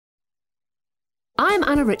I'm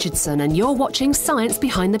Anna Richardson and you're watching Science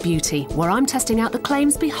Behind the Beauty, where I'm testing out the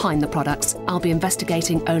claims behind the products. I'll be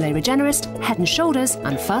investigating Olay Regenerist, Head & Shoulders,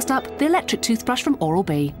 and first up, the electric toothbrush from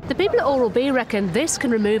Oral-B. The people at Oral-B reckon this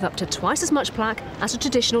can remove up to twice as much plaque as a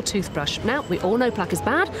traditional toothbrush. Now, we all know plaque is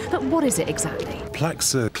bad, but what is it exactly?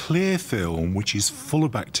 Plaque's a clear film which is full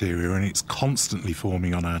of bacteria and it's constantly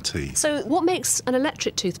forming on our teeth. So what makes an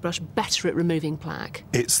electric toothbrush better at removing plaque?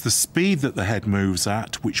 It's the speed that the head moves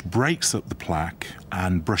at which breaks up the plaque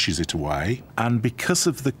and brushes it away. And because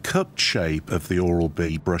of the cupped shape of the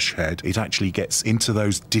Oral-B brush head, it actually gets into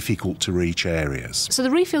those difficult to reach areas. So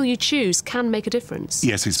the refill you choose can make a difference?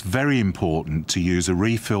 Yes, it's very important to use a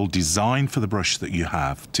refill designed for the brush that you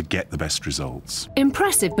have to get the best results.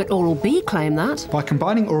 Impressive, but Oral-B claim that by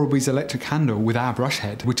combining Oral-B's electric handle with our brush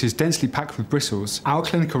head, which is densely packed with bristles, our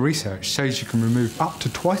clinical research shows you can remove up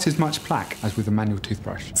to twice as much plaque as with a manual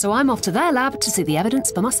toothbrush. So I'm off to their lab to see the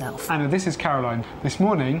evidence for myself. Anna, this is Caroline. This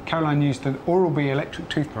morning, Caroline used an Oral-B electric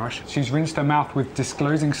toothbrush. She's rinsed her mouth with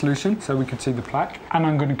disclosing solution so we could see the plaque, and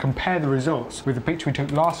I'm going to compare the results with the picture we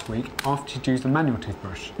took last week after she'd used a manual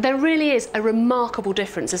toothbrush. There really is a remarkable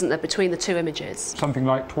difference, isn't there, between the two images? Something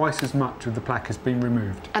like twice as much of the plaque has been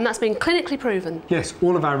removed. And that's been clinically proven? Yes,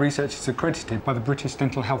 all of our research is accredited by the British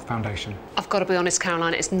Dental Health Foundation. I've got to be honest,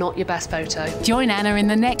 Caroline, it's not your best photo. Join Anna in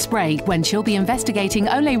the next break when she'll be investigating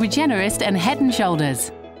Olay Regenerist and Head &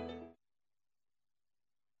 Shoulders.